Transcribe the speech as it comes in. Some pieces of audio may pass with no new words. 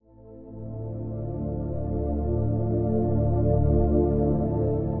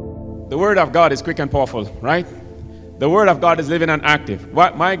The word of God is quick and powerful, right? The word of God is living and active.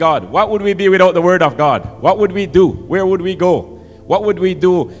 What, my God, what would we be without the word of God? What would we do? Where would we go? What would we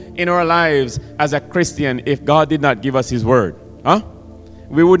do in our lives as a Christian if God did not give us his word? Huh?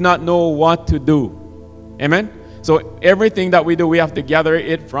 We would not know what to do. Amen? So everything that we do, we have to gather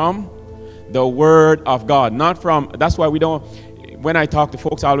it from the word of God. Not from, that's why we don't, when I talk to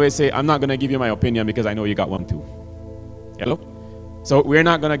folks, I always say, I'm not going to give you my opinion because I know you got one too. Hello? So we're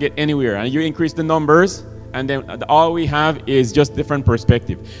not going to get anywhere. And you increase the numbers, and then all we have is just different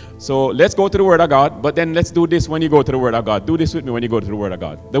perspective. So let's go to the word of God, but then let's do this when you go to the word of God. Do this with me when you go to the word of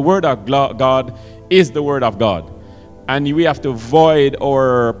God. The word of God is the word of God. And we have to void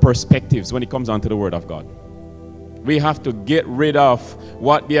our perspectives when it comes on to the word of God. We have to get rid of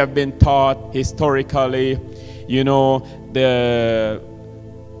what we have been taught historically, the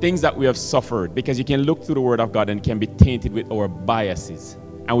things that we have suffered, because you can look through the word of God and it can be tainted with our biases.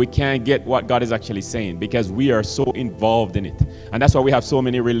 And we can't get what God is actually saying because we are so involved in it. And that's why we have so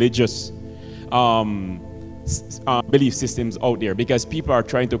many religious belief systems out there, because people are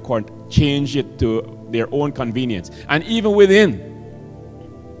trying to change it to their own convenience. And even within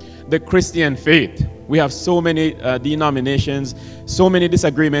the Christian faith, we have so many denominations, so many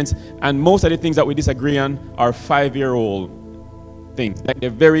disagreements, and most of the things that we disagree on are 5-year-old things. Like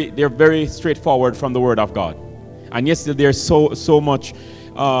they're very straightforward from the word of God. And yet still there's so much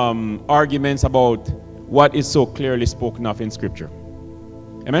arguments about what is so clearly spoken of in Scripture.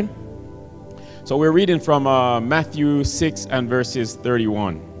 Amen? So we're reading from Matthew 6 and verses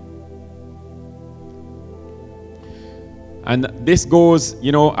 31. And this goes,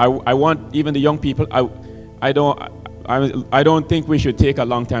 I want even the young people, I don't think we should take a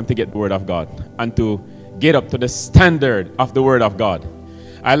long time to get the word of God and to get up to the standard of the word of God.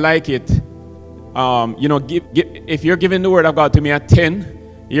 I like it. If you're giving the word of God to me at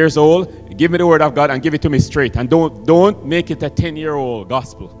 10 years old, give me the word of God and give it to me straight. And don't make it a 10-year-old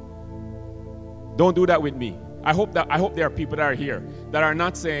gospel. Don't do that with me. I hope there are people that are here that are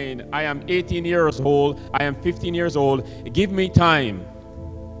not saying, I am 18 years old, I am 15 years old. Give me time.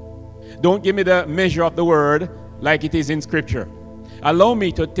 Don't give me the measure of the word like it is in Scripture. Allow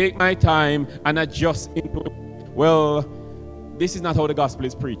me to take my time and adjust into it. Well, this is not how the gospel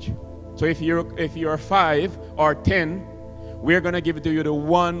is preached. So if you're 5 or 10, we're going to give it to you the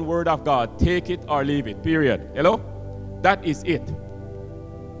one word of God. Take it or leave it, period. Hello? That is it.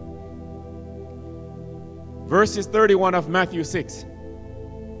 Verses 31 of Matthew 6.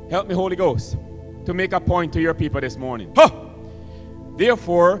 Help me, Holy Ghost, to make a point to your people this morning. Huh!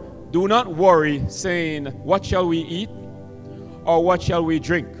 Therefore, do not worry, saying, what shall we eat? Or what shall we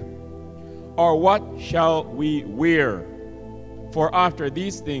drink? Or what shall we wear? For after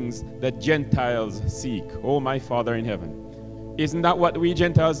these things the Gentiles seek. Oh, my Father in heaven. Isn't that what we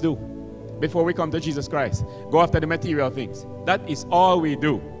Gentiles do before we come to Jesus Christ? Go after the material things. That is all we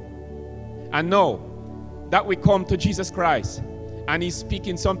do. And know that we come to Jesus Christ and he's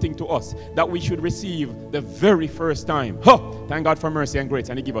speaking something to us that we should receive the very first time. Thank God for mercy and grace,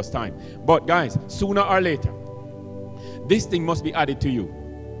 and he give us time. But guys, sooner or later, this thing must be added to you.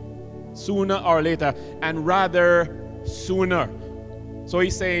 Sooner or later, and rather sooner. So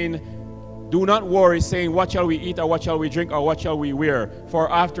he's saying, do not worry, saying, what shall we eat, or what shall we drink, or what shall we wear? For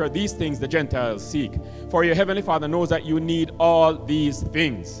after these things the Gentiles seek. For your heavenly Father knows that you need all these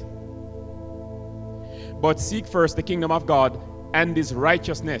things. But seek first the kingdom of God and his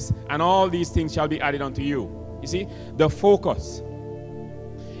righteousness, and all these things shall be added unto you. You see, the focus,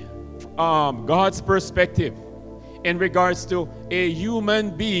 God's perspective in regards to a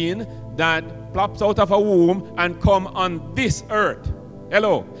human being that plops out of a womb and come on this earth.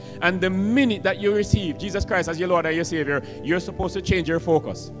 Hello. And the minute that you receive Jesus Christ as your Lord and your Savior, you're supposed to change your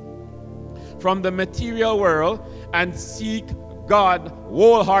focus from the material world and seek God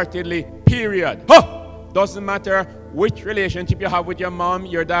wholeheartedly, period. Doesn't matter which relationship you have with your mom,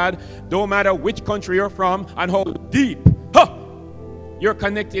 your dad. Don't matter which country you're from and how deep you're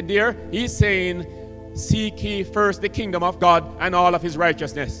connected there. He's saying, seek ye first the kingdom of God and all of his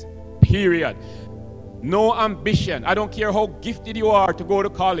righteousness. Period. No ambition. I don't care how gifted you are to go to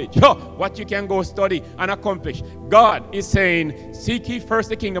college. What you can go study and accomplish. God is saying, seek ye first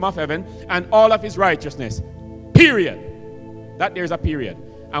the kingdom of heaven and all of his righteousness. Period. That there's a period.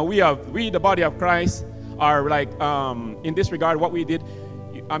 And we the body of Christ, are like, in this regard, what we did,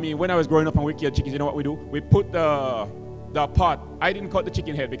 I mean, when I was growing up and we killed chickens, you know what we do? We put the pot. I didn't cut the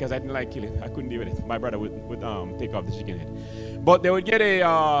chicken head because I didn't like killing it. I couldn't deal with it. My brother would take off the chicken head. But they would get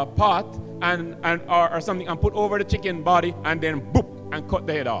a pot or something and put over the chicken body and then boop and cut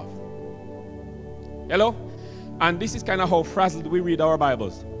the head off. Hello? And this is kind of how frazzled we read our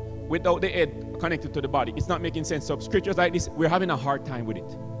Bibles. without the head connected to the body. It's not making sense. So scriptures like this, we're having a hard time with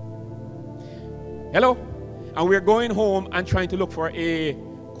it. Hello? And we're going home and trying to look for a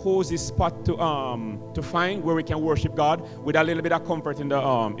cozy spot to find where we can worship God with a little bit of comfort in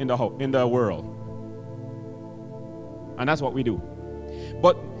the world. And that's what we do.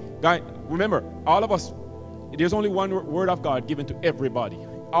 But guys, remember, all of us, there's only one word of God given to everybody.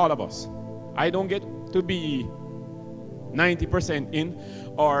 All of us. I don't get to be 90% in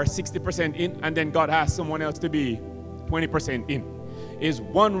or 60% in, and then God asks someone else to be 20% in. Is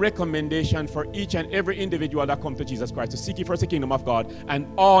one recommendation for each and every individual that come to Jesus Christ, to seek ye first the kingdom of God and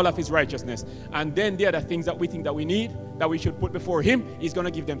all of his righteousness. And then the other things that we think that we need, that we should put before him, he's going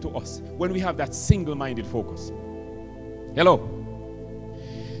to give them to us when we have that single-minded focus. Hello?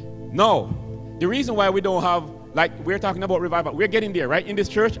 No. The reason why we don't have, like we're talking about revival, we're getting there, right? In this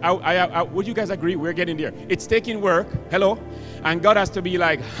church, would you guys agree? We're getting there. It's taking work, hello? And God has to be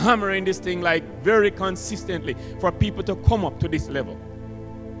like hammering this thing like very consistently for people to come up to this level.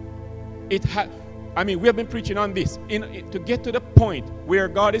 We have been preaching on this to get to the point where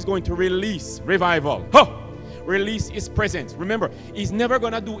God is going to release revival. Release his presence. Remember, he's never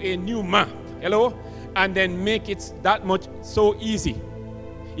going to do a new map, hello? And then make it that much so easy.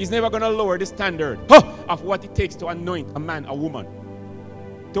 He's never going to lower the standard of what it takes to anoint a man, a woman,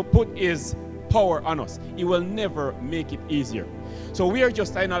 to put his power on us. He will never make it easier. So we are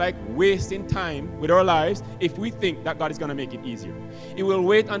just kind of like wasting time with our lives if we think that God is going to make it easier. He will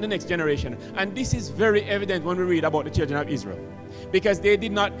wait on the next generation. And this is very evident when we read about the children of Israel. Because they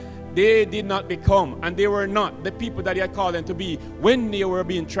did not become, and they were not the people that he had called them to be when they were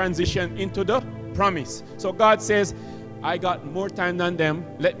being transitioned into the promise. So God says, I got more time than them.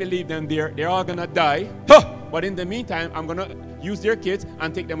 Let me leave them there. They're all going to die. But in the meantime, I'm going to use their kids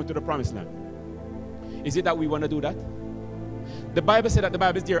and take them into the promised land. Is it that we want to do that? The Bible said that the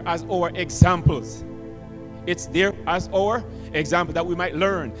Bible is there as our examples. It's there as our example that we might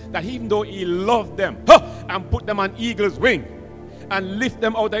learn that even though he loved them and put them on eagle's wing and lift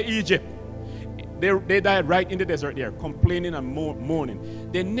them out of Egypt, they died right in the desert there, complaining and mourning.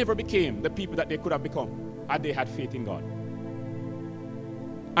 They never became the people that they could have become had they had faith in God.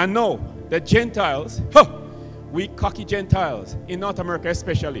 And now, the Gentiles, we cocky Gentiles in North America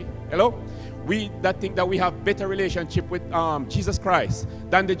especially, hello? We that think that we have better relationship with Jesus Christ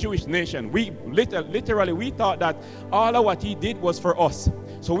than the Jewish nation. We literally we thought that all of what he did was for us.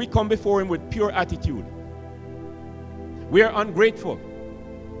 So we come before him with pure attitude. We are ungrateful.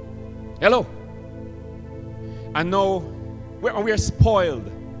 Hello? And now we are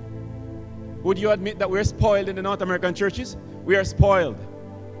spoiled. Would you admit that we're spoiled in the North American churches? We are spoiled.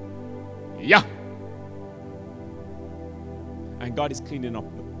 Yeah. And God is cleaning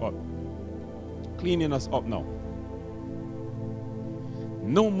us up now.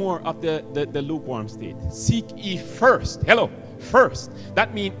 No more of the lukewarm state. Seek ye first. Hello. First.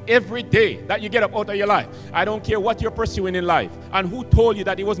 That means every day that you get up out of your life. I don't care what you're pursuing in life and who told you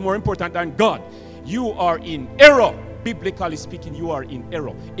that it was more important than God. You are in error. Biblically speaking, you are in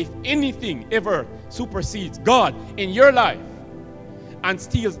error. If anything ever supersedes God in your life and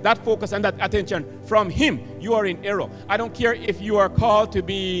steals that focus and that attention from him, you are in error. I don't care if you are called to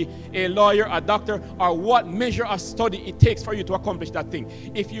be a lawyer, a doctor, or what measure of study it takes for you to accomplish that thing.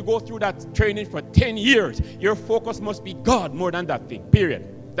 If you go through that training for 10 years, your focus must be God more than that thing,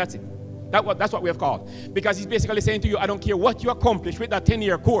 period. That's it. That's what we have called. Because he's basically saying to you, I don't care what you accomplish with that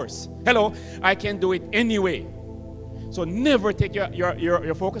 10-year course. Hello, I can do it anyway. So never take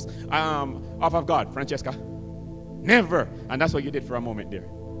your focus off of God, Francesca. Never. And that's what you did for a moment there.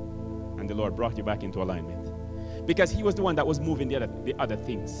 And the Lord brought you back into alignment. Because he was the one that was moving the other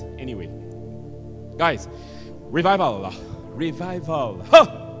things anyway. Guys, revival. Revival.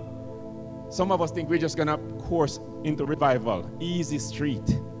 Some of us think we're just going to course into revival. Easy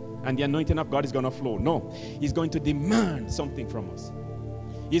street. And the anointing of God is going to flow. No. He's going to demand something from us.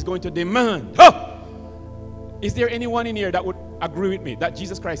 He's going to demand. Is there anyone in here that would agree with me that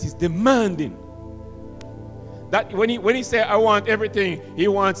Jesus Christ is demanding? That when he says, I want everything, he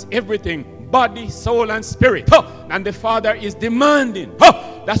wants everything. Body, soul, and spirit. And the Father is demanding.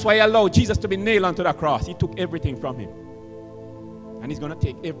 That's why he allowed Jesus to be nailed onto the cross. He took everything from him. And he's going to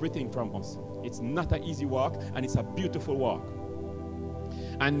take everything from us. It's not an easy walk, and it's a beautiful walk.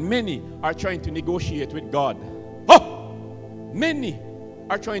 And many are trying to negotiate with God. Many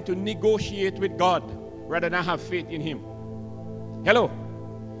are trying to negotiate with God rather than have faith in him. Hello?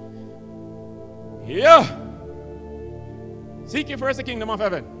 Yeah. Seek ye first the kingdom of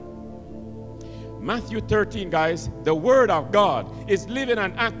heaven. Matthew 13, guys, the word of God is living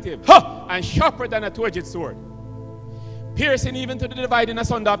and active and sharper than a two-edged sword. Piercing even to the dividing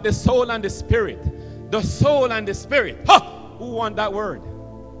asunder of the soul and the spirit. The soul and the spirit. Ha! Who want that word?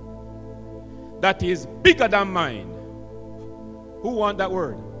 That is bigger than mine. Who want that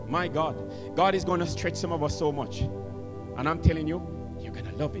word? My God. God is going to stretch some of us so much. And I'm telling you, you're going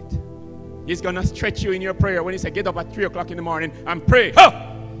to love it. He's going to stretch you in your prayer when he said, get up at 3 o'clock in the morning and pray. Ha!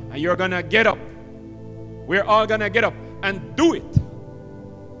 And you're going to get up. We're all going to get up and do it.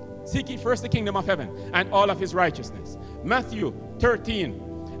 Seek ye first the kingdom of heaven and all of his righteousness. Matthew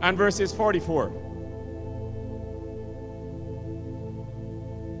 13 and verses 44.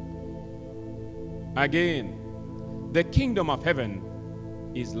 Again, the kingdom of heaven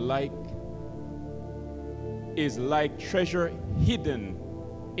is like treasure hidden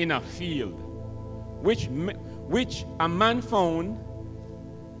in a field, which a man found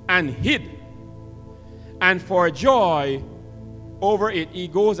and hid. And for joy over it, he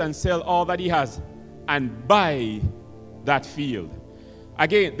goes and sells all that he has and buy that field.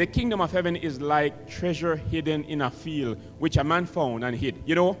 Again, the kingdom of heaven is like treasure hidden in a field, which a man found and hid.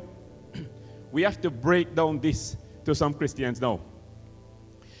 You know, we have to break down this to some Christians now.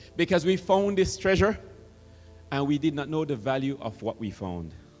 Because we found this treasure and we did not know the value of what we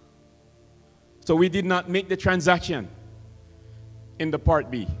found. So we did not make the transaction in the part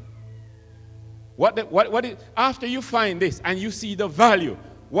B. After you find this and you see the value,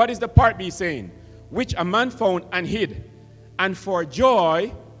 what is the part B saying? Which a man found and hid. And for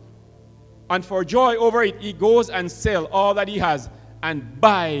joy over it, he goes and sells all that he has and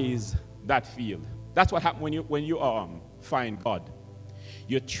buys that field. That's what happens when you find God.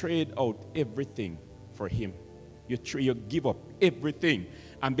 You trade out everything for him. You give up everything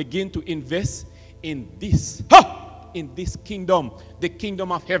and begin to invest in this. In this kingdom, the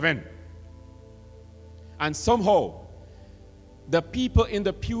kingdom of heaven. And somehow, the people in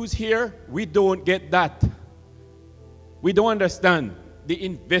the pews here, we don't get that. We don't understand the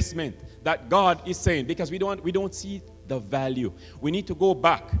investment that God is saying because we don't see the value. We need to go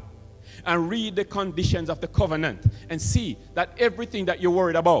back and read the conditions of the covenant and see that everything that you're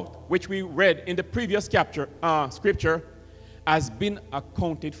worried about, which we read in the previous scripture, has been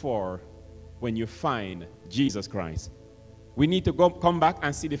accounted for when you find Jesus Christ. We need to come back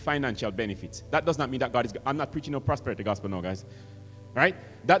and see the financial benefits. That does not mean that God is... I'm not preaching no prosperity gospel now, guys. Right?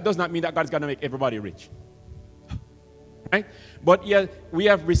 That does not mean that God is going to make everybody rich. Right? But yeah, we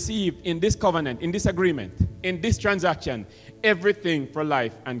have received in this covenant, in this agreement, in this transaction, everything for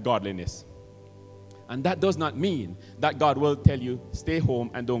life and godliness. And that does not mean that God will tell you, stay home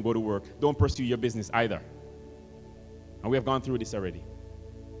and don't go to work. Don't pursue your business either. And we have gone through this already.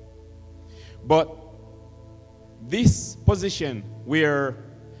 But this position where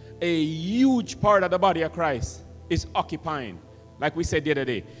a huge part of the body of Christ is occupying, like we said the other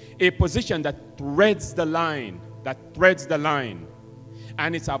day, a position that threads the line,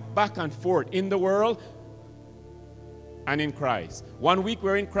 and it's a back and forth in the world and in Christ. 1 week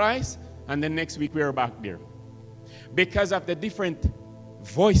we're in Christ, and the next week we're back there. Because of the different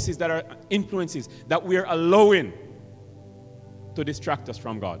voices that are influences that we're allowing to distract us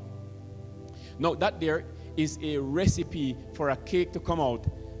from God. Now that there is a recipe for a cake to come out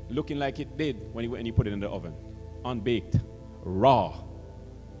looking like it did when you put it in the oven. Unbaked, raw.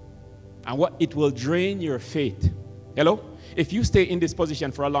 And what it will drain your faith. Hello? If you stay in this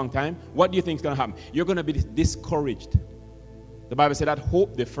position for a long time, what do you think is going to happen? You're going to be discouraged. The Bible said that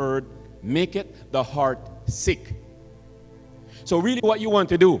hope deferred maketh the heart sick. So really what you want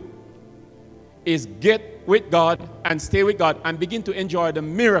to do is get with God and stay with God and begin to enjoy the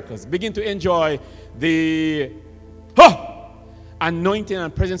miracles. Begin to enjoy the anointing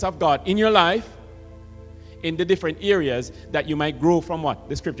and presence of God in your life in the different areas that you might grow from what?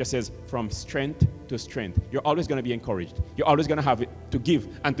 The scripture says, from strength to strength. You're always going to be encouraged. You're always going to have it to give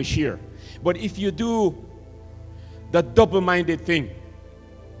and to share. But if you do the double-minded thing,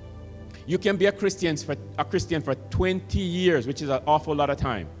 you can be a Christian for 20 years, which is an awful lot of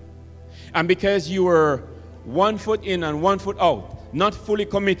time. And because you were 1 foot in and 1 foot out, not fully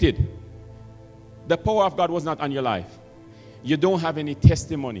committed, the power of God was not on your life. You don't have any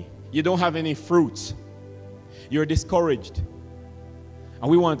testimony. You don't have any fruits. You're discouraged. And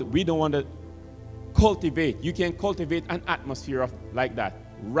we don't want to cultivate. You can cultivate an atmosphere like that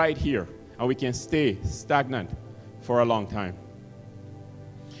right here. And we can stay stagnant for a long time.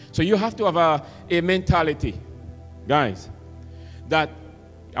 So you have to have a mentality, guys, that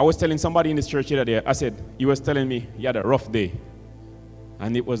I was telling somebody in this church the other day, I said, he was telling me he had a rough day.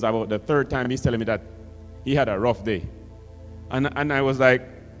 And it was about the third time he's telling me that he had a rough day. And I was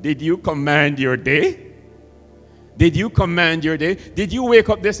like, did you command your day? Did you command your day? Did you wake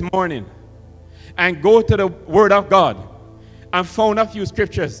up this morning and go to the Word of God and found a few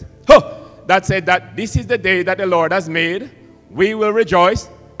scriptures that said that this is the day that the Lord has made. We will rejoice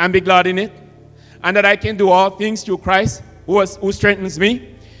and be glad in it. And that I can do all things through Christ who strengthens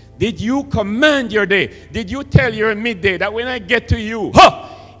me. Did you command your day? Did you tell your midday that when I get to you,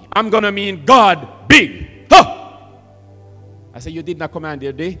 I'm going to mean God big? I said, you did not command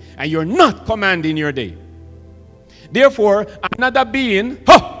your day, and you're not commanding your day. Therefore, another being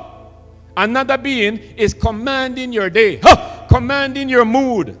is commanding your day, commanding your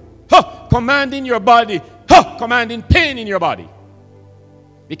mood, commanding your body, commanding pain in your body.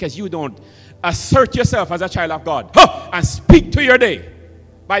 Because you don't assert yourself as a child of God and speak to your day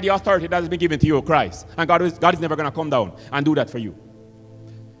by the authority that has been given to you, Christ. And God is never going to come down and do that for you.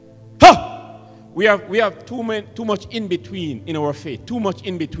 We have too much in between in our faith, too much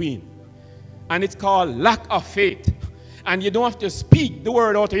in between. And it's called lack of faith. And you don't have to speak the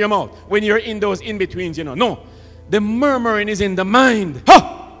word out of your mouth when you're in those in-betweens, you know. No. The murmuring is in the mind.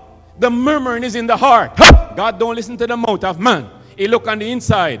 The murmuring is in the heart. God don't listen to the mouth of man. He look on the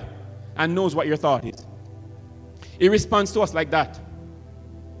inside and knows what your thought is. He responds to us like that.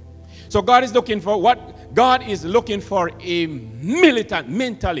 So God is looking for what? God is looking for a militant,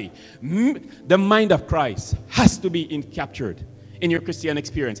 mentally. The mind of Christ has to be captured in your Christian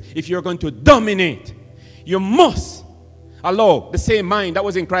experience. If you're going to dominate, you must allow the same mind that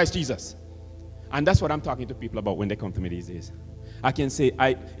was in Christ Jesus. And that's what I'm talking to people about when they come to me these days. I can say,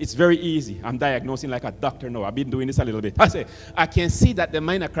 it's very easy. I'm diagnosing like a doctor now. I've been doing this a little bit. I say, I can see that the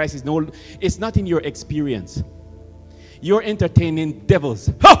mind of Christ it's not in your experience. You're entertaining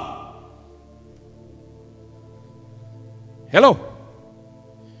devils. Hello?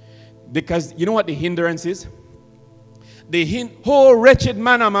 Because you know what the hindrance is? Oh, wretched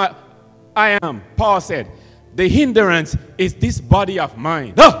man I am, Paul said. The hindrance is this body of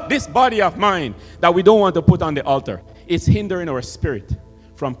mine. This body of mine that we don't want to put on the altar. It's hindering our spirit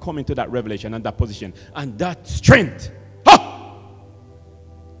from coming to that revelation and that position and that strength.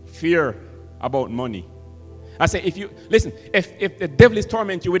 Fear about money. I say, if the devil is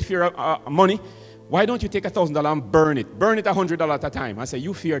tormenting you with fear of money, why don't you take $1,000 and burn it? Burn it $100 at a time. I say,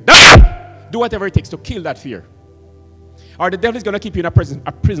 you fear, die! Do whatever it takes to kill that fear. Or the devil is going to keep you in a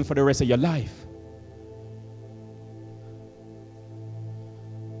prison for the rest of your life.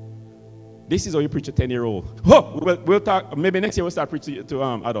 This is how you preach a 10-year-old. We'll talk, maybe next year we'll start preaching to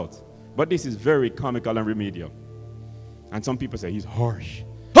adults. But this is very comical and remedial. And some people say he's harsh.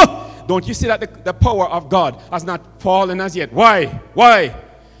 Don't you see that the power of God has not fallen as yet? Why? Why?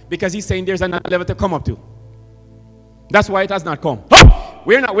 Because he's saying there's another level to come up to. That's why it has not come.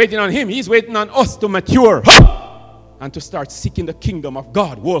 We're not waiting on him. He's waiting on us to mature. And to start seeking the kingdom of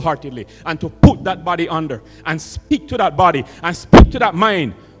God wholeheartedly. And to put that body under. And speak to that body. And speak to that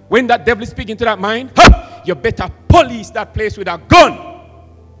mind. When that devil is speaking to that mind, you better police that place with a gun.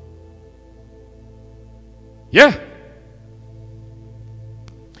 Yeah.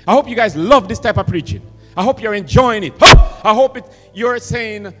 I hope you guys love this type of preaching. I hope you're enjoying it. I hope you're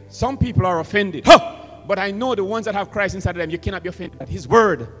saying some people are offended. But I know the ones that have Christ inside of them, you cannot be offended at his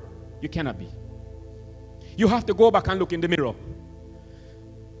word. You cannot be. You have to go back and look in the mirror.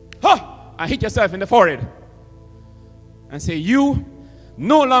 And hit yourself in the forehead. And say,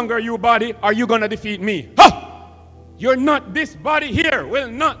 no longer you body, are you going to defeat me? You're not, this body here will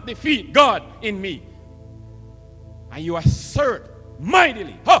not defeat God in me. And you assert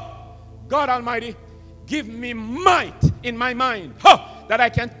mightily, God Almighty, give me might in my mind, that I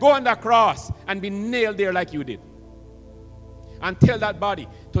can go on the cross and be nailed there like you did. And tell that body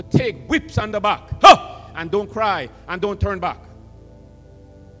to take whips on the back, and don't cry and don't turn back.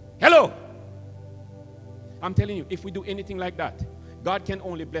 Hello? I'm telling you, if we do anything like that, God can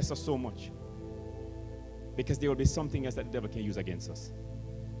only bless us so much. Because there will be something else that the devil can use against us.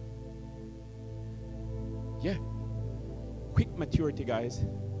 Yeah. Quick maturity, guys.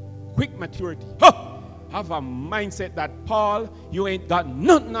 Quick maturity. Have a mindset that, Paul, you ain't got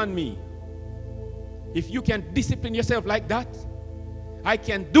nothing on me. If you can discipline yourself like that, I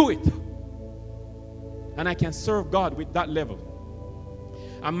can do it. And I can serve God with that level.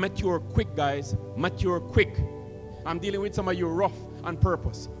 I'm mature quick, guys. Mature quick. I'm dealing with some of you rough on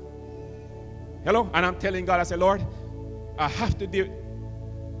purpose. Hello? And I'm telling God, I say, Lord, I have to do it.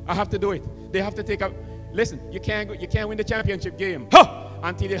 I have to do it. They have to take a... Listen, you can't win the championship game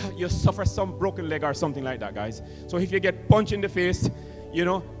until you suffer some broken leg or something like that, guys. So if you get punched in the face,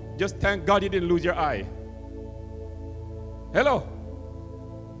 just thank God you didn't lose your eye. Hello?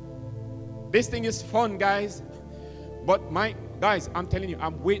 This thing is fun, guys. But guys, I'm telling you,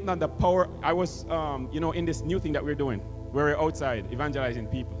 I'm waiting on the power. I was, in this new thing that we're doing, where we're outside evangelizing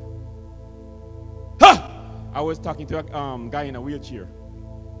people. I was talking to a guy in a wheelchair.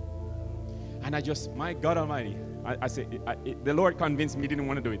 And I just, my God Almighty, I said, the Lord convinced me he didn't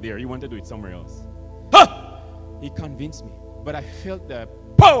want to do it there. He wanted to do it somewhere else. He convinced me. But I felt the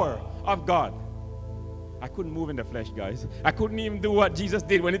power of God. I couldn't move in the flesh, guys. I couldn't even do what Jesus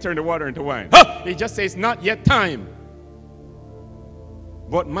did when he turned the water into wine. He just says, not yet time.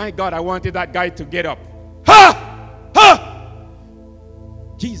 But my God, I wanted that guy to get up.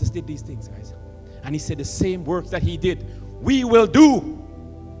 Jesus did these things, guys. And he said the same works that he did, we will do.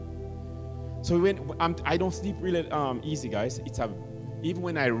 So when I don't sleep really easy, guys. Even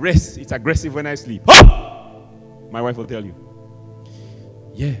when I rest, it's aggressive when I sleep. My wife will tell you.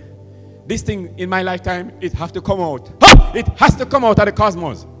 Yeah. This thing in my lifetime, it has to come out. It has to come out of the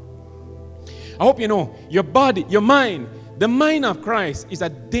cosmos. I hope you know, your body, your mind, the mind of Christ is a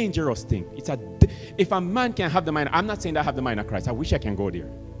dangerous thing. If a man can have the mind, I'm not saying that I have the mind of Christ. I wish I can go there.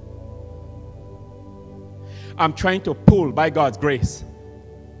 I'm trying to pull by God's grace.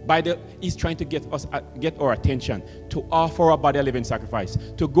 He's trying to get our attention, to offer our body a living sacrifice,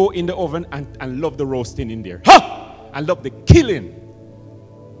 to go in the oven and love the roasting in there. And love the killing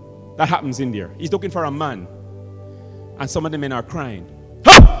that happens in there. He's looking for a man. And some of the men are crying.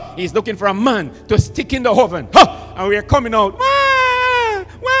 He's looking for a man to stick in the oven. And we are coming out. Wah!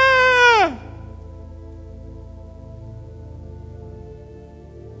 Wah!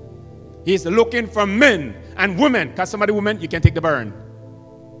 He's looking for men and women. Because some of the women, you can take the burn.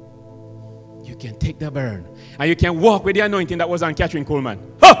 You can take the burn. And you can walk with the anointing that was on Catherine Coleman.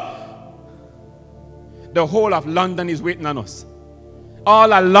 The whole of London is waiting on us.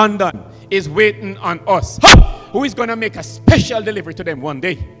 All of London is waiting on us. Who is going to make a special delivery to them one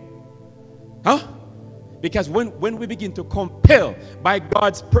day? Because when we begin to compel by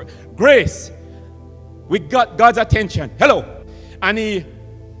God's grace, we got God's attention. Hello. And he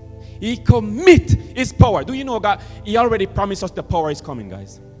commit his power. Do you know God? He already promised us the power is coming,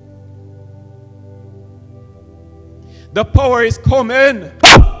 guys. The power is coming.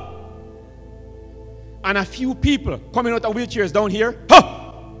 And a few people coming out of wheelchairs down here.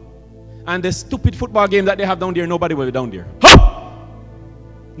 And the stupid football game that they have down there, nobody will be down there.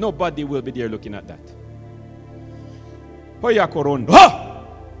 Nobody will be there looking at that. Oh,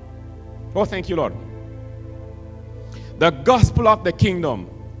 thank you, Lord. The gospel of the kingdom.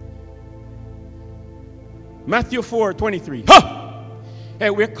 Matthew 4:23. Hey,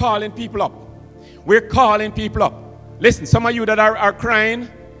 we're calling people up. We're calling people up. Listen, some of you that are crying,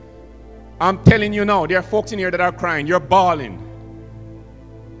 I'm telling you now, there are folks in here that are crying. You're bawling.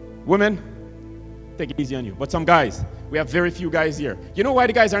 Women, take it easy on you. But some guys, we have very few guys here. You know why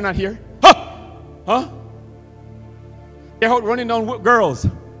the guys are not here? They're out running down girls.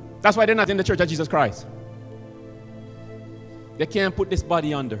 That's why they're not in the church of Jesus Christ. They can't put this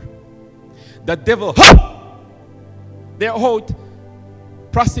body under. The devil, they're out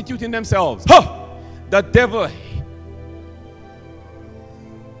prostituting themselves. The devil.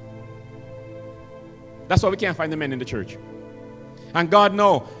 That's why we can't find the men in the church. And God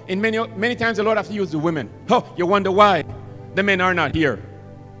knows, in many times the Lord has to use the women. You wonder why the men are not here.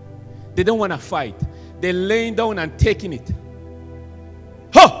 They don't want to fight. They're laying down and taking it.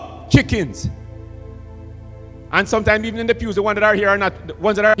 Chickens. And sometimes even in the pews, the ones that are here are not, the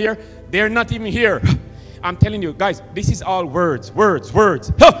ones that are here, they're not even here. I'm telling you, guys, this is all words.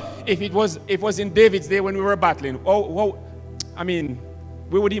 If it was in David's day when we were battling,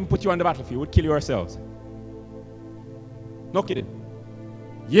 we would even put you on the battlefield. We would kill you ourselves. No kidding.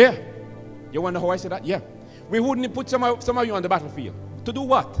 Yeah. You wonder how I said that? Yeah. We wouldn't put some of you on the battlefield. To do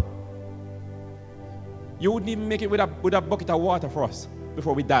what? You wouldn't even make it with a bucket of water for us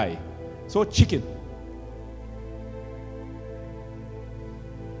before we die. So chicken.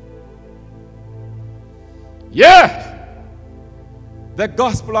 Yeah. The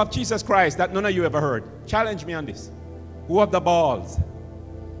gospel of Jesus Christ that none of you ever heard. Challenge me on this. Who have the balls?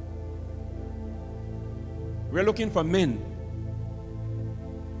 We're looking for men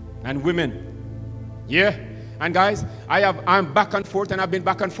and women. Yeah. And guys, I'm back and forth, and I've been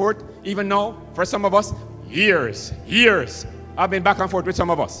back and forth even now for some of us years. I've been back and forth with some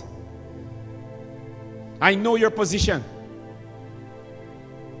of us. I know your position.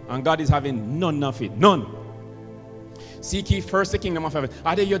 And God is having none of it. None. Seek ye first the kingdom of heaven.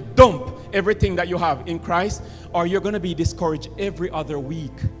 Either you dump everything that you have in Christ, or you're going to be discouraged every other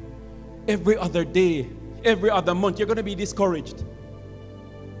week, every other day, every other month. You're going to be discouraged.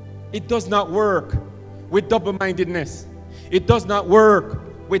 It does not work with double-mindedness. It does not work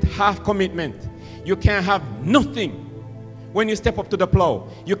with half commitment. You can't have nothing when you step up to the plow.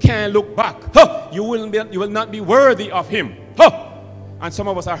 You can't look back. You will not be worthy of him. And some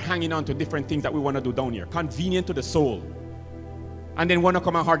of us are hanging on to different things that we want to do down here, convenient to the soul, and then want to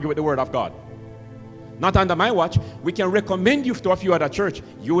come and argue with the word of God. Not under my watch. We can recommend you to a few other church.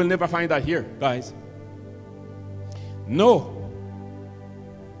 You will never find that here, guys. No.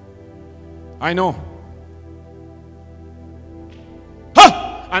 I know.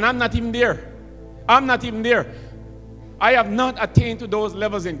 Ha! And I'm not even there. I'm not even there. I have not attained to those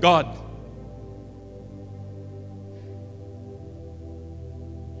levels in God.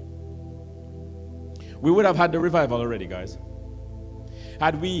 We would have had the revival already, guys.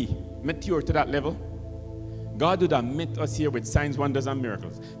 Had we matured to that level, God would have met us here with signs, wonders, and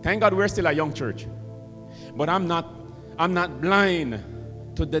miracles. Thank God we're still a young church. But I'm not blind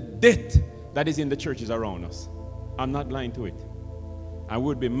to the death that is in the churches around us. I'm not blind to it. I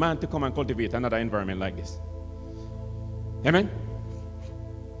would be mad to come and cultivate another environment like this. Amen?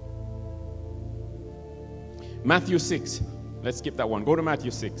 Matthew 6. Let's skip that one. Go to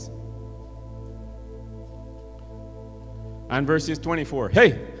Matthew 6. And verses 24.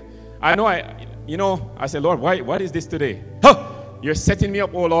 Hey, I know, I said, Lord, what is this today? Huh! You're setting me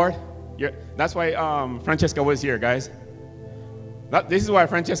up, oh Lord. That's why Francesca was here, guys. This is why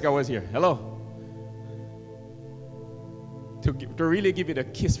Francesca was here. Hello. To really give it a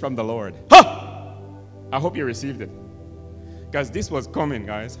kiss from the Lord. Huh! I hope you received it. Because this was coming,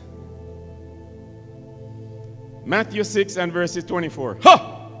 guys. Matthew 6 and verses 24.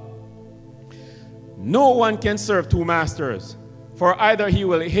 Huh! No one can serve two masters, for either he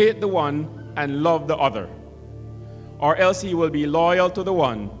will hate the one and love the other, or else he will be loyal to the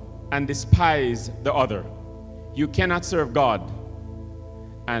one and despise the other. You cannot serve God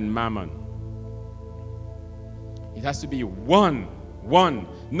and mammon. It has to be one,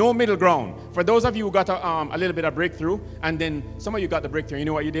 no middle ground. For those of you who got a little bit of breakthrough, and then some of you got the breakthrough, you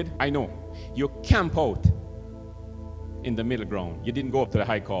know what you did? I know. You camp out in the middle ground. You didn't go up to the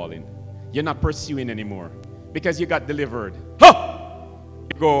high calling. You're not pursuing anymore because you got delivered. Huh!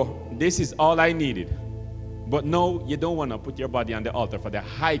 You go, this is all I needed. But no, you don't want to put your body on the altar for the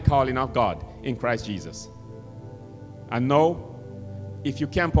high calling of God in Christ Jesus. And no, if you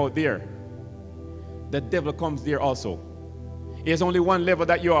camp out there, the devil comes there also. There's only one level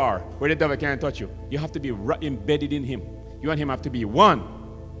that you are where the devil can't touch you. You have to be embedded in him. You and him have to be one.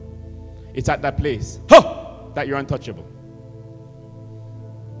 It's at that place that you're untouchable.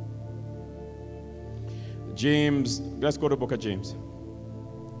 James, let's go to the book of James.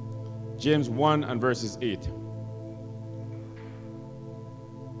 James 1 and verses 8.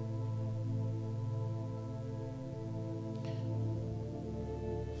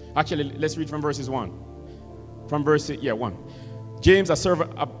 Actually, let's read from verses 1. From verse 1. James,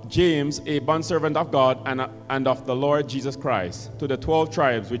 a bondservant of God and of the Lord Jesus Christ, to the 12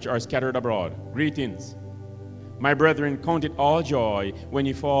 tribes which are scattered abroad. Greetings. My brethren, count it all joy when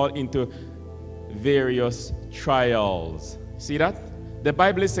you fall into various trials. See that? The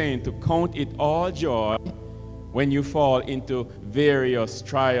Bible is saying to count it all joy when you fall into various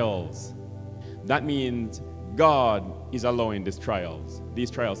trials. That means God is allowing these trials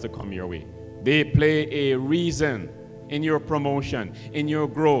to come your way. They play a reason in your promotion, in your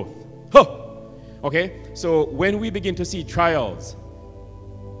growth. Huh! Okay? So when we begin to see trials,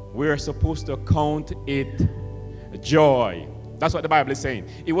 we are supposed to count it joy. That's what the Bible is saying.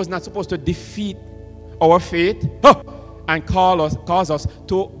 It was not supposed to defeat our faith and cause us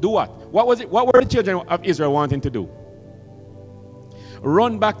to do what? What was it? What were the children of Israel wanting to do?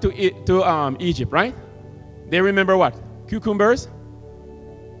 Run back to Egypt, right? They remember what? Cucumbers?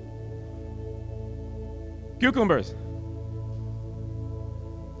 Cucumbers.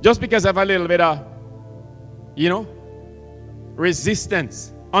 Just because of a little bit of,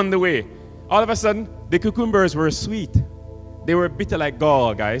 resistance on the way. All of a sudden, the cucumbers were sweet. They were bitter like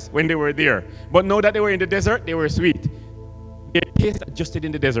gall, guys, when they were there. But now that they were in the desert, they were sweet. Their taste adjusted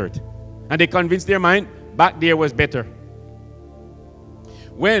in the desert. And they convinced their mind back there was better.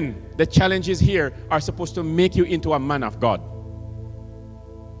 When the challenges here are supposed to make you into a man of God,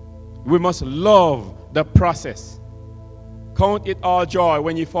 we must love the process. Count it all joy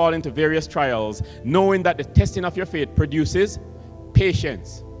when you fall into various trials, knowing that the testing of your faith produces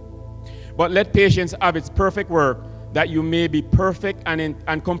patience. But let patience have its perfect work, that you may be perfect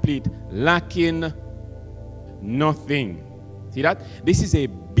and complete, lacking nothing. See that? This is a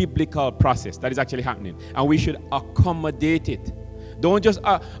biblical process that is actually happening, and we should accommodate it. Don't just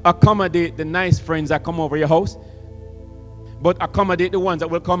accommodate the nice friends that come over your house, but accommodate the ones that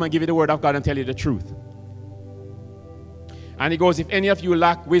will come and give you the word of God and tell you the truth. And he goes, if any of you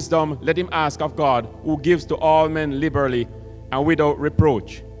lack wisdom, let him ask of God, who gives to all men liberally and without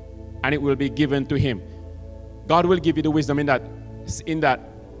reproach, and it will be given to him. God will give you the wisdom in that in that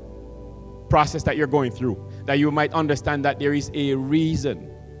process that you're going through, that you might understand that there is a reason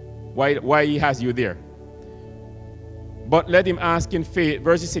why he has you there. But let him ask in faith,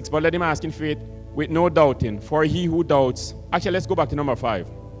 verse 6, but let him ask in faith with no doubting, for he who doubts, actually let's go back to number 5.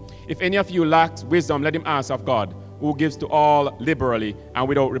 If any of you lacks wisdom, let him ask of God, who gives to all liberally and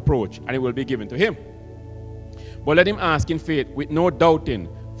without reproach, and it will be given to him. But let him ask in faith with no doubting,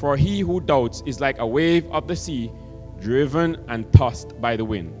 for he who doubts is like a wave of the sea, driven and tossed by the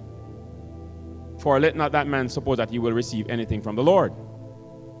wind. For let not that man suppose that he will receive anything from the Lord.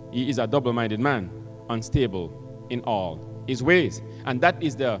 He is a double-minded man, unstable in all his ways. And that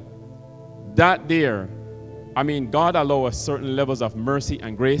is God allows certain levels of mercy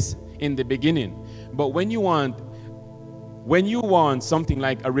and grace in the beginning. But when you want something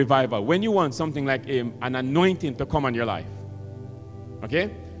like a revival, when you want something like an anointing to come on your life, okay,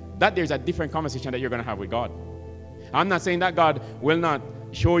 that there's a different conversation that you're going to have with God. I'm not saying that God will not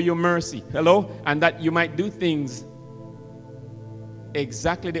show you mercy, hello, and that you might do things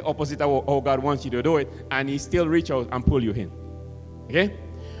exactly the opposite of how God wants you to do it, and he still reach out and pull you in, okay?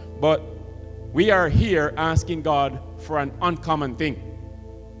 But we are here asking God for an uncommon thing,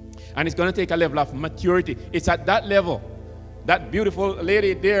 and it's going to take a level of maturity. It's at that level. That beautiful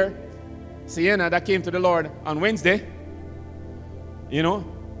lady there, Sienna, that came to the Lord on Wednesday, you know,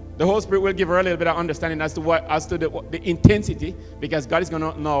 the Holy Spirit will give her a little bit of understanding as to the intensity, because God is going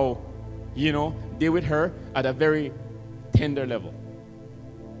to now, you know, deal with her at a very tender level.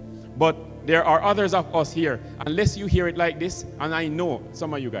 But there are others of us here, unless you hear it like this, and I know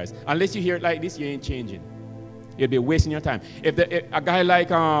some of you guys, unless you hear it like this, you ain't changing. You'll be wasting your time. If a guy like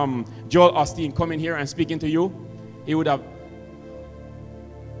Joel Osteen come in here and speaking to you, it would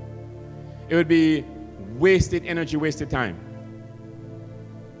be wasted energy, wasted time.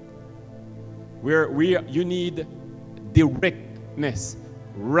 You need directness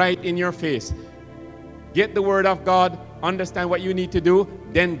right in your face. Get the word of God, understand what you need to do,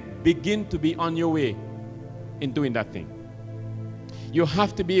 then begin to be on your way in doing that thing. You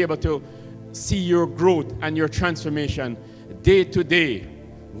have to be able to see your growth and your transformation day to day,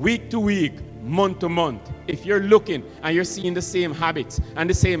 week to week, month to month. If you're looking and you're seeing the same habits and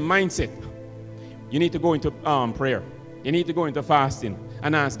the same mindset, you need to go into prayer. You need to go into fasting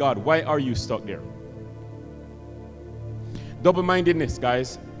and ask God, why are you stuck there? Double-mindedness,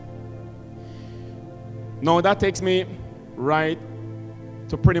 guys. Now that takes me right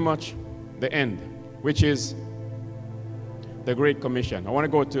to pretty much the end, which is the Great Commission. I want to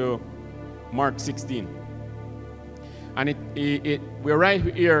go to Mark 16. And we're right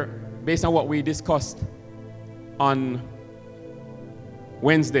here based on what we discussed on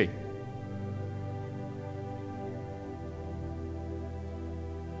Wednesday.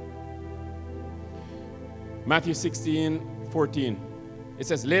 Matthew 16:14. It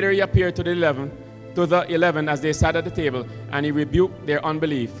says, later he appeared to the 11 as they sat at the table, and he rebuked their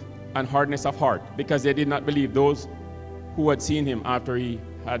unbelief and hardness of heart, because they did not believe those who had seen him after he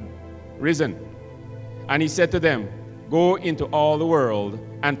had risen. And he said to them, go into all the world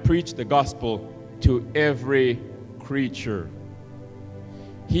and preach the gospel to every creature.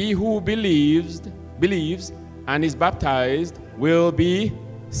 He who believes and is baptized will be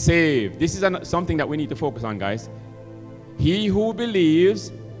saved. This is something that we need to focus on, guys. He who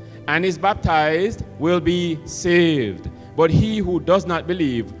believes and is baptized will be saved, but he who does not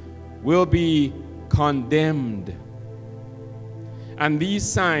believe will be condemned. And these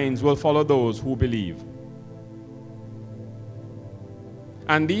signs will follow those who believe.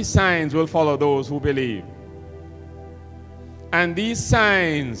 And these signs will follow those who believe. And these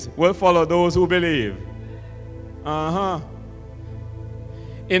signs will follow those who believe.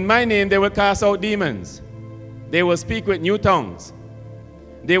 In my name they will cast out demons. They will speak with new tongues.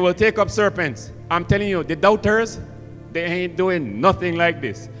 They will take up serpents. I'm telling you, the doubters, they ain't doing nothing like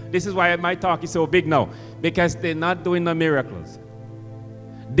this. This is why my talk is so big now, because they're not doing the miracles.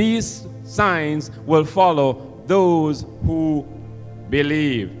 These signs will follow those who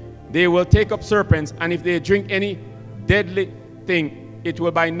believe. They will take up serpents, and if they drink any deadly thing, it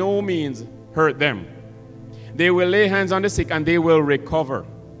will by no means hurt them. They will lay hands on the sick, and they will recover.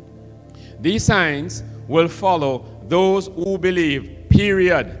 These signs will follow those who believe,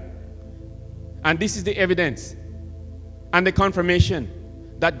 period. And this is the evidence and the confirmation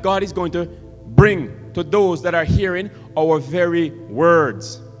that God is going to bring to those that are hearing our very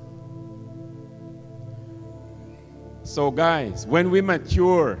words. So guys, when we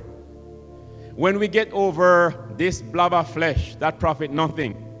mature, when we get over this blob of flesh that profit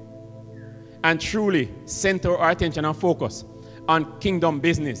nothing, and truly center our attention and focus on kingdom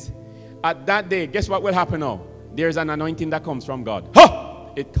business, at that day, guess what will happen now? there's an anointing that comes from God. Huh!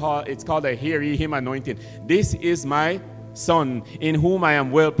 It's called a hear ye him anointing. This is my Son, in whom I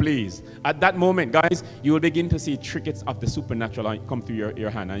am well pleased. At that moment, guys, you will begin to see trinkets of the supernatural come through your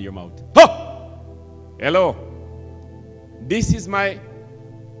hand and your mouth. Huh! Hello. This is my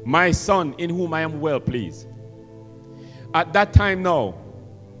Son, in whom I am well pleased. At that time now,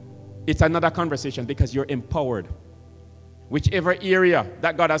 it's another conversation because you're empowered. Whichever area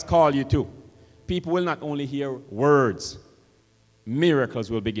that God has called you to, people will not only hear words,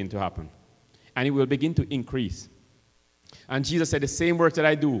 miracles will begin to happen. And it will begin to increase. And Jesus said, the same work that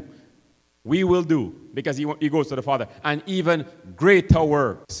I do, we will do, because he goes to the Father, and even greater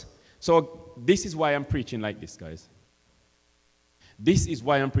works. So this is why I'm preaching like this, guys. This is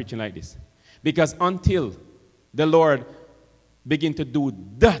why I'm preaching like this. Because until the Lord begin to do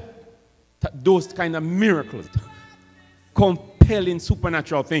those kind of miracles, compelling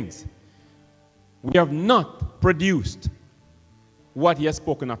supernatural things, we have not produced what he has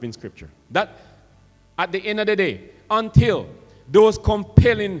spoken of in Scripture. That at the end of the day, until those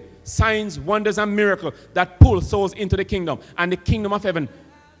compelling signs, wonders, and miracles that pull souls into the kingdom, and the kingdom of heaven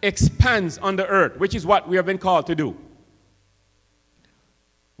expands on the earth, which is what we have been called to do,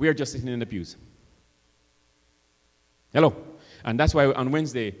 we are just sitting in the pews. Hello. And that's why on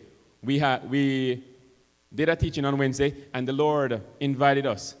Wednesday, we did a teaching on Wednesday, and the Lord invited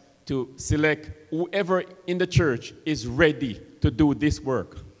us to select whoever in the church is ready to do this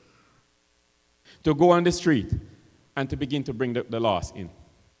work, to go on the street and to begin to bring the lost in.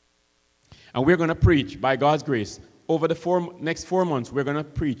 And we're going to preach, by God's grace, over the next 4 months, we're going to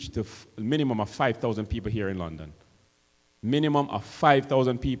preach to a minimum of 5,000 people here in London. Minimum of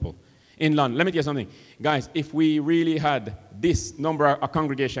 5,000 people in London. Let me tell you something. Guys, if we really had this number of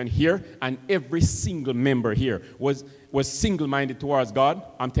congregation here and every single member here was single-minded towards God,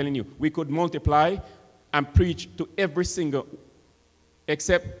 I'm telling you, we could multiply and preach to every single,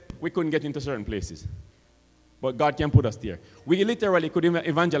 except we couldn't get into certain places. But God can put us there. We literally could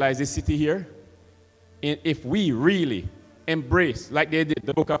evangelize this city here if we really embrace, like they did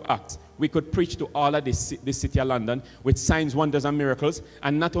the book of Acts. We could preach to all of this city of London with signs, wonders, and miracles.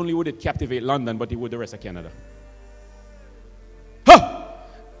 And not only would it captivate London, but it would the rest of Canada. Huh!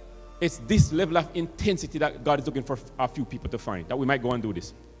 It's this level of intensity that God is looking for a few people to find, that we might go and do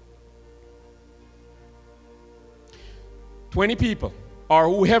this. 20 people, or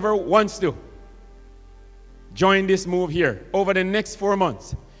whoever wants to, join this move here over the next 4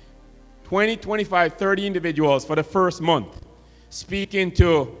 months. 20, 25, 30 individuals for the first month, speaking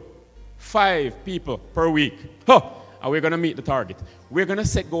to 5 people per week. Huh! And we're going to meet the target. We're going to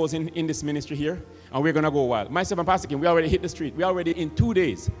set goals in this ministry here, and we're going to go wild. Myself and Pastor Kim, we already hit the street. We already, in 2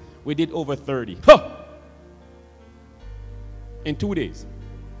 days, we did over 30. Huh! In 2 days.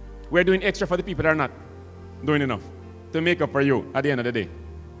 We're doing extra for the people that are not doing enough to make up for you at the end of the day.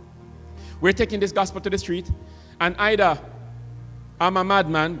 We're taking this gospel to the street, and either I'm a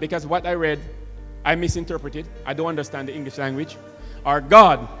madman because what I read, I misinterpreted, I don't understand the English language, or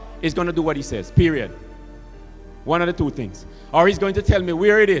God is going to do what he says, period. One of the two things. Or he's going to tell me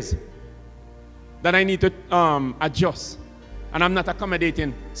where it is that I need to adjust, and I'm not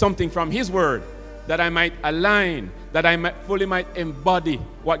accommodating something from his word that I might align, that I might fully embody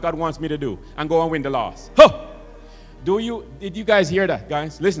what God wants me to do and go and win the lost. Huh! Did you guys hear that,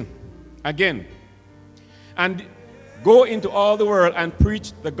 guys? Listen, again. And go into all the world and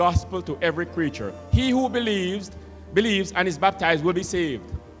preach the gospel to every creature. He who believes and is baptized will be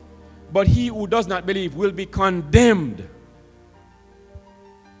saved. But he who does not believe will be condemned.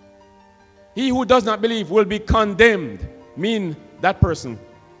 He who does not believe will be condemned. Mean that person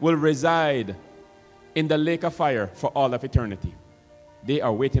will reside in the lake of fire for all of eternity. They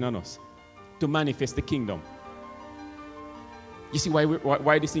are waiting on us to manifest the kingdom. You see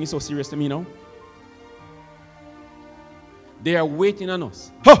why this thing is so serious to me now? They are waiting on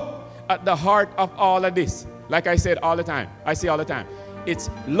us. Huh! At the heart of all of this, like I said all the time, I say all the time, it's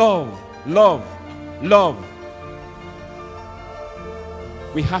love, love, love.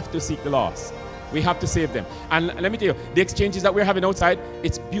 We have to seek the lost. We have to save them. And let me tell you, the exchanges that we're having outside,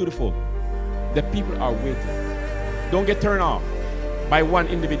 it's beautiful. The people are waiting. Don't get turned off by one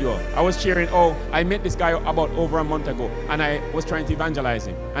individual. I was sharing, I met this guy about over a month ago, and I was trying to evangelize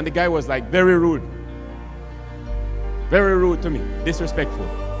him. And the guy was like very rude. Very rude to me, disrespectful.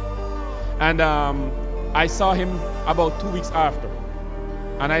 And I saw him about 2 weeks after.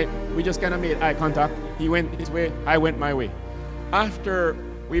 And we just kind of made eye contact. He went his way, I went my way. After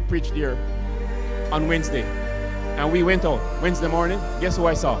we preached here on Wednesday, and we went out Wednesday morning, guess who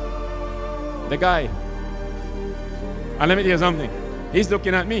I saw? The guy. And let me tell you something. He's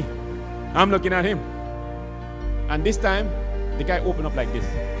looking at me. I'm looking at him. And this time, the guy opened up like this.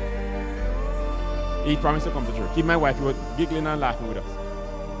 He promised to come to church. Even my wife was giggling and laughing with us.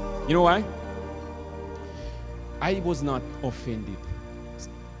 You know why? I was not offended.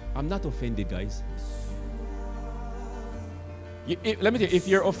 I'm not offended, guys. Let me tell you, if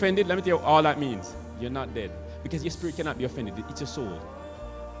you're offended, let me tell you all that means. You're not dead. Because your spirit cannot be offended. It's your soul.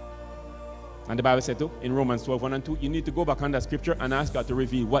 And the Bible said too, in Romans 12:1-2, you need to go back on that scripture and ask God to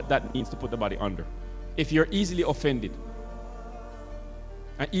reveal what that means to put the body under. If you're easily offended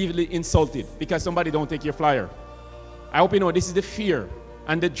and easily insulted because somebody don't take your flyer, I hope you know this is the fear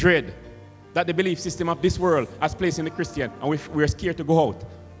and the dread that the belief system of this world has placed in the Christian, and we're scared to go out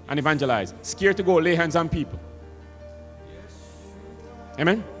and evangelize, scared to go lay hands on people.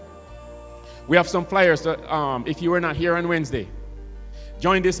 Amen? We have some flyers that, if you were not here on Wednesday,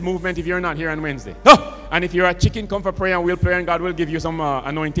 join this movement if you're not here on Wednesday. Oh! And if you're a chicken, come for prayer and we'll pray and God will give you some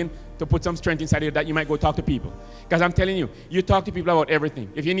anointing to put some strength inside you that you might go talk to people. Because I'm telling you, you talk to people about everything.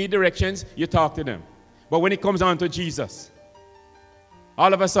 If you need directions, you talk to them. But when it comes on to Jesus,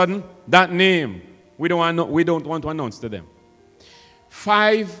 all of a sudden, that name, we don't want to announce to them.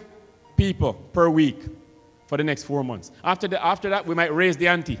 5 people per week for the next 4 months. After that, we might raise the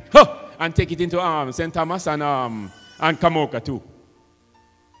ante and take it into St. Thomas and Kamoka too.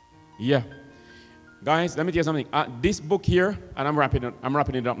 Yeah. Guys, let me tell you something. This book here, and I'm wrapping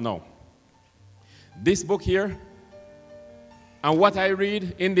it up now. This book here, and what I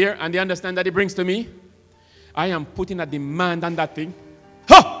read in there, and the understanding that it brings to me, I am putting a demand on that thing.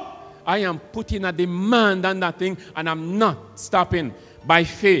 I am putting a demand on that thing, and I'm not stopping by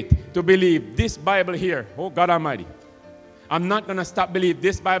faith to believe this Bible here. Oh, God Almighty. I'm not going to stop believe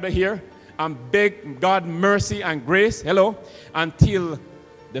this Bible here and beg God mercy and grace, until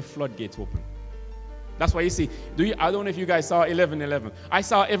the floodgates open. That's why you see, I don't know if you guys saw 11:11. I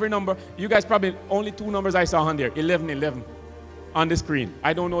saw every number. You guys probably, only 2 numbers I saw on there, 11:11 on the screen.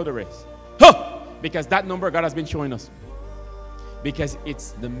 I don't know the rest. Because that number God has been showing us. Because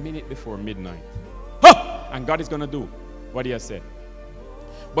it's the minute before midnight. And God is going to do what he has said.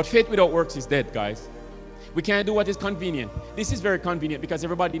 But faith without works is dead, guys. We can't do what is convenient. This is very convenient because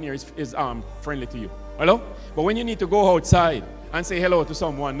everybody in here is friendly to you. Hello? But when you need to go outside and say hello to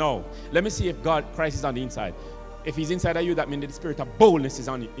someone, no. Let me see if Christ is on the inside. If he's inside of you, that means the spirit of boldness is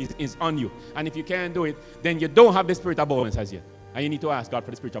on you. And if you can't do it, then you don't have the spirit of boldness as yet. And you need to ask God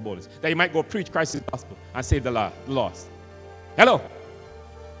for the spirit of boldness. That you might go preach Christ's gospel and save the lost. Hello?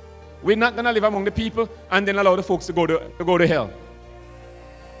 We're not going to live among the people and then allow the folks to go to hell.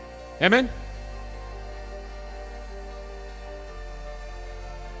 Amen?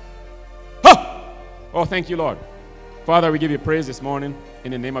 Oh, thank you, Lord. Father, we give you praise this morning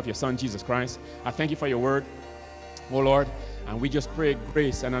in the name of your Son, Jesus Christ. I thank you for your word, oh Lord. And we just pray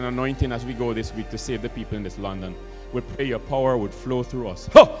grace and an anointing as we go this week to save the people in this London. We pray your power would flow through us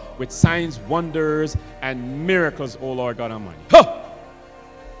with signs, wonders, and miracles, oh Lord God Almighty.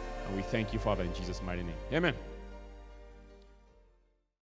 And we thank you, Father, in Jesus' mighty name. Amen.